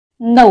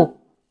នោះ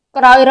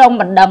ក្រោយរង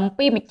បណ្ដឹង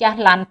ពីម្ចាស់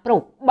ឡានព្រុ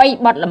ស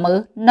3បទល្មើស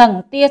និង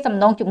ទារសំ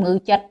ណងជំងឺ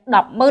ចិត្ត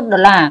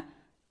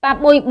$10,000តា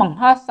បុយបង្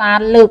ហោះសារ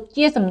លើក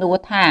ជាសំណួរ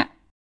ថា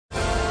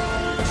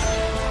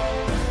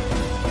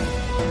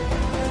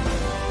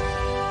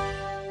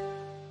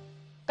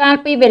កាល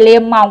ពីវេលា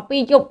ម៉ោង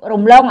 2 យប់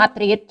រំលងអ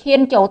ត្រាឈាន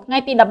ចូលថ្ងៃ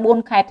ទី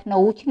14 ខែធ្នូ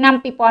ឆ្នាំ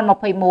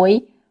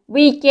 2021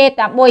 VJ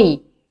តាបុយ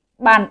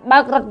បានបើ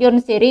ករថយន្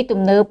តស៊េរី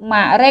ទំនើប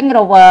Range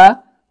Rover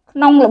ក្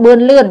នុងល្បឿន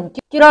លឿន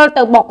ជ្រុល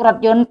ទៅបុករថ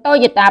យន្ត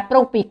Toyota ព្រុ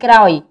សពីក្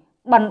រោយ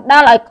បណ្ដា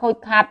លឲ្យខូច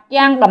ខាត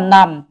យ៉ាងដំ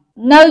ណំ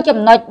នៅចំ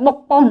ណុចមុខ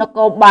ប៉ុស្តិ៍នគ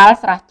របាល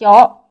ស្រះច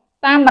ក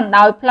តាមបណ្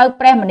ដោយផ្លូវ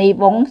ព្រះមនី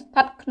វង្សស្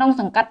ថិតក្នុង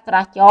សង្កាត់ស្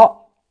រះចក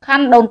ខ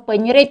ណ្ឌដូនពេញ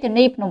រាជធា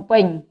នីភ្នំពេ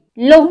ញ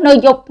លុះនៅ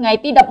យប់ថ្ងៃ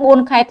ទី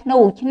14 ខែធ្នូ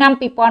ឆ្នាំ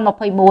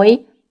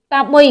 2021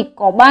 តាបុយ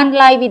ក៏បាន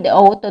live វីដេ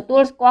អូទទួ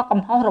លស្គាល់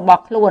កំហុសរប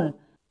ស់ខ្លួន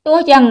ទោះ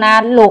យ៉ាងណា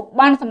លោក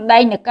បានសម្ដែ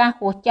ងនូវការ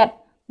ហួសចិត្ត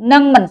និ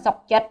ងមិនសុខ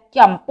ចិត្ត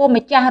ចំពោះ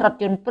ម្ចាស់រថ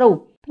យន្តព្រុស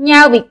ផ្ញើ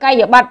វិក័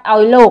យប័ត្រឲ្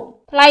យលោក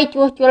ថ្លៃ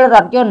ជួសជុលរ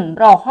ថយន្ត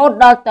រហូត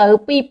ដល់ទៅ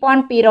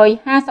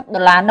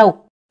$2,250នោះ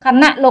ខ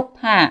ណៈលោក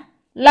ថា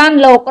ឡាន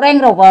លោក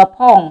Range Rover ផ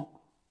ង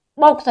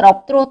បោកសរុប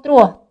ត្រួ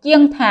សជា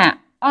ងថា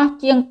អស់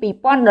ជាង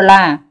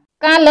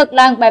$2,000ការលើក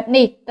ឡើងបែប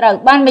នេះត្រូវ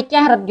បានម្ចា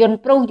ស់រថយន្ត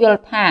ព្រុសយ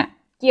ល់ថា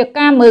ជា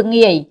ការមើល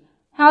ងាយ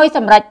ហើយស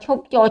ម្រាប់ឈ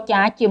ប់ចរចា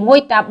ជាមួយ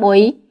តាបុយ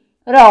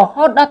រ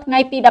ហូតដល់ថ្ងៃ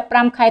ទី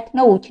15 ខែធ្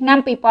នូឆ្នាំ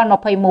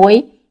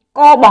 2021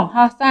 ក៏បង្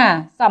ហោះសារ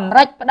សម្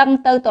រេចប្តឹង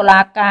ទៅតុ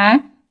លាការ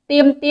ទា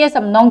មទារ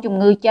សំណងជំ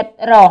ងឺចិត្ត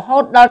រហូ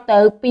តដល់ទៅ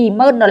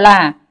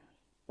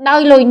$20,000ដោ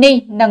យលុយនេះ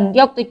នឹងយ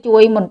កទៅជួ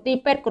យមន្ទីរ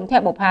ពេទ្យគន្ធ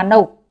បុប្ផា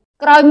នោះ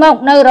ក្រោយមក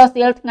នៅរ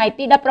សៀលថ្ងៃ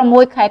ទី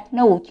16 ខែធ្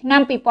នូឆ្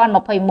នាំ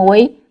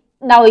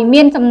 2021 ដោយ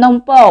មានសំណូម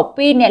ពរ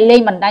ពីអ្នកលេ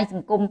ងបណ្ដាញស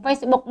ង្គម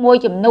Facebook មួយ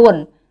ចំនួន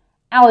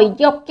ឲ្យ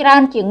យកច្រើ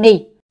នជាងនេះ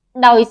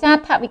ដោយសារ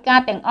ថវិកា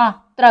ទាំងអស់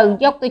ត្រូវ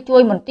យកទៅជួ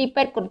យមន្ទីរ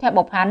ពេទ្យគន្ធ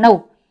បុប្ផានោះ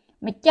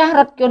ម្ចាស់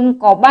រថយន្ត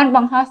ក៏បានប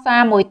ង្ហោះសា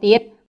រមួយទៀ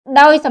ត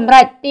ដោយសម្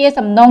រេចទារ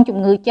សំណងជំ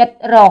ងឺចិត្ត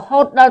រហូ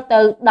តដល់ទៅ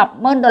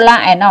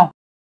$10,000ឯណោះ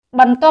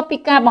បន្ទាប់ពី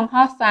ការបង្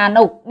ហោះសារ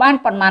នោះបាន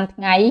ប៉ុន្មាន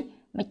ថ្ងៃ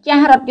ម្ចា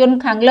ស់រថយន្ត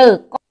ខាងលើ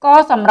ក៏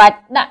សម្រេច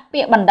ដាក់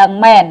ពាក្យបណ្ដឹង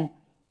មែន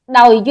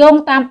ដោយយោង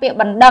តាមពាក្យ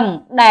បណ្ដឹង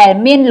ដែល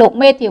មានលោក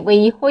មេធាវី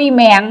ហ៊ុយ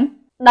ម៉ាំង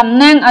តំ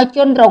ណាងឲ្យជ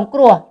នរងគ្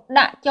រោះ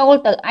ដាក់ចូល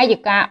ទៅអัย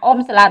ការអម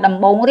សាលាដំ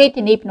បងរាជ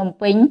ធានីភ្នំ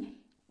ពេញ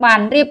បា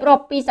នរៀបរា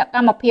ប់ពីសក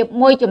ម្មភាព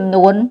មួយចំ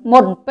នួនមុ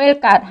នពេល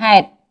កើតហេ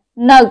តុ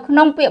នៅក្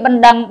នុងពាក្យប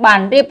ណ្ដឹងបា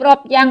នរៀបរា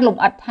ប់យ៉ាងល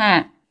ម្អិតថា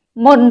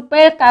មុន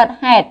ពេលកើត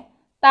ហេតុ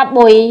តា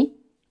បុយ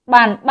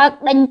បានបើក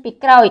ដេញពី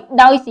ក្រោយ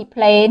ដោយស៊ី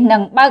ផ្លេនិ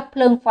ងបើកភ្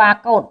លើងហ្វា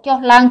កូតចុះ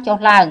ឡើង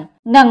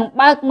និង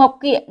បើកមក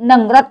គៀកនឹ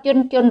ងរថយ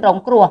ន្តជនរង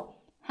គ្រោះ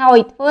ហើយ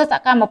ធ្វើស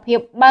កម្មភាព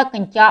បើកក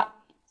ញ្ចក់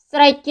ស្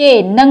រែកជេរ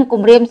និង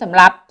គំរាមសម្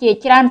លាប់ជា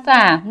ច្រើន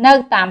សារនៅ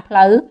តាមផ្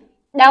លូវ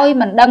ដោយ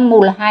មិនដឹងមូ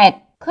លហេតុ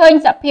ឃើញ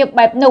សភាព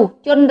បែបនោះ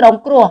ជនរង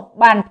គ្រោះ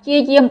បានព្យា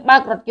យាមបើ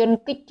ករថយន្ត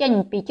គេចចេញ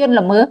ពីជន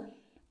ល្មើស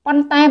ប៉ុ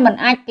ន្តែមិន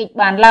អាចគេច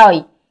បានឡើយ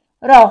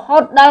រហូ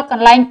តដល់ក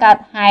ន្លែងកើត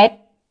ហេតុ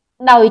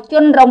ដោយជ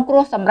នរងគ្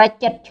រោះសម្រេច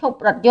ចិត្តឈប់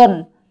រថយន្ត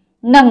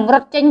និងរ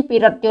ត់ចេញពី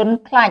រថយន្ត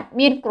ខ្លាច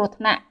មានគ្រោះ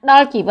ថ្នាក់ដ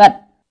ល់ជីវិត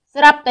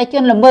ស្រាប់តែជ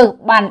នល្មើស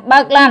បានបើ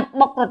កឡាន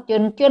បុករថយ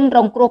ន្តជនរ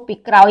ងគ្រោះពី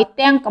ក្រោយ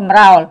ទាំងកំ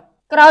រោល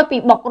ក្រោយពី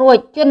បុករួច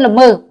ជនល្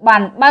មើសបា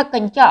នបើកក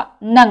ញ្ចក់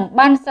និង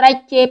បានស្រែក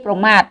ជេរប្រ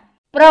មាថ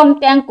ព្រម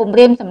ទាំងគំ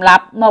រាមសម្លា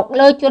ប់មក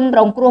លើជនរ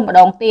ងគ្រោះម្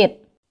ដងទៀត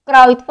ក្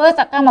រោយធ្វើ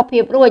សកម្មភា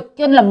ពរួច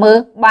ជនល្មើស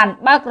បាន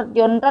បើករថ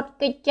យន្តរត់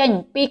គេចចេញ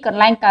ពីកន្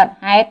លែងកើត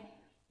ហេតុ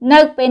នៅ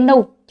ពេលនោះ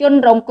ជន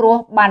រងគ្រោះ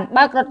បាន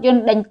បើករថយន្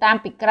តដេញតាម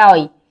ពីក្រោយ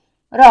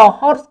រ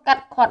ហូតស្កា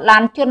ត់ឃាត់ឡា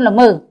នជនល្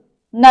មើស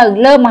នៅ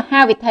លើម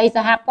ហាវិថីស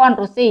ហព័ន្ធ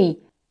រុស្ស៊ី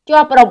ជា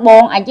ប់រប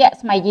ងអយៈ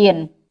ស្ម័យយាន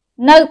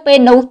នៅពេល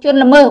នោះជន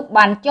ល្មើស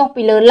បានចុះ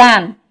ពីលើឡា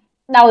ន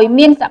ដោយ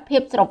មានសភា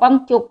ពស្រវឹង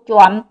ជោគ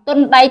ជាំទ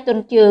ន់ដៃទ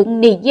ន់ជើង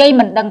និយាយ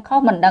មិនដឹងខុស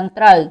មិនដឹង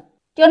ត្រូវ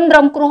ជនរ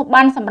ងគ្រោះ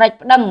បានសម្រេច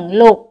ប្តឹង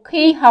លោក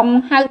ខីហុង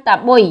ហៅតា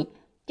បុយ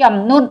ចំ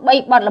នួន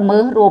3បទល្មើ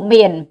សរួម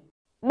មាន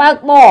បើក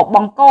បរប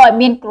ង្កឲ្យ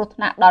មានគ្រោះថ្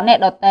នាក់ដល់អ្នក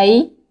ដទៃ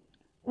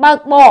បើក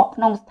បរក្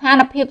នុងស្ថា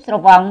នភាពស្រ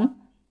វឹង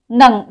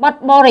និងបទ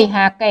បរិ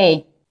ហាកេរ្តិ៍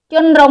ជ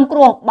នរងគ្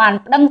រោះបាន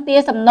ប្តឹងទារ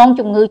សំណង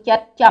ជំងឺចិ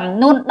ត្តចំ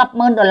នួន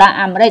$10,000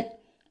អាមេរិក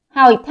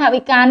ហើយថ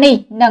វិកានេះ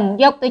នឹង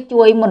យកទៅ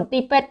ជួយមន្ទី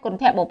រពេទ្យគន្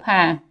ធបុប្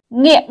ផា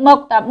ងាកមក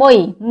តាបុយ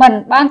មិន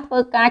បានធ្វើ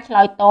ការឆ្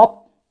លើយតប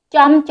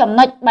ចំចំ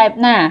ណុចបែប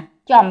ណា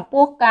ចំ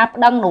ពោះការ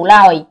ប្តឹងនោះ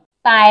ឡើយ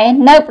តែ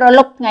នៅប្រល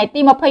ប់ថ្ងៃទី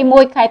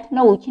21 ខែធ្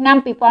នូឆ្នាំ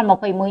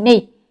 2021 នេះ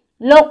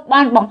លោក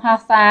បានបង្ហោះ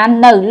សារ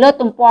នៅលើ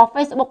ទំព័រ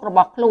Facebook រប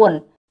ស់ខ្លួន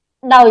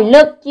ដោយ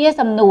លើកជា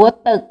សំណួរ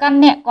ទៅកាន់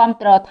អ្នកគាំ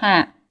ទ្រថា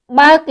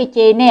បើគេ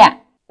ជេរអ្នក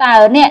តើ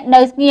អ្នកនៅ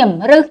ស្ងៀម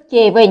ឬ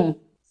ជេរវិញ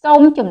សូ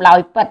មចម្លើយ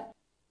ពិត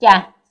ចាស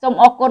សូម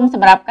អរគុណស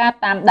ម្រាប់ការ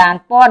តាមដាន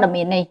ព័ត៌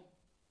មាននេះ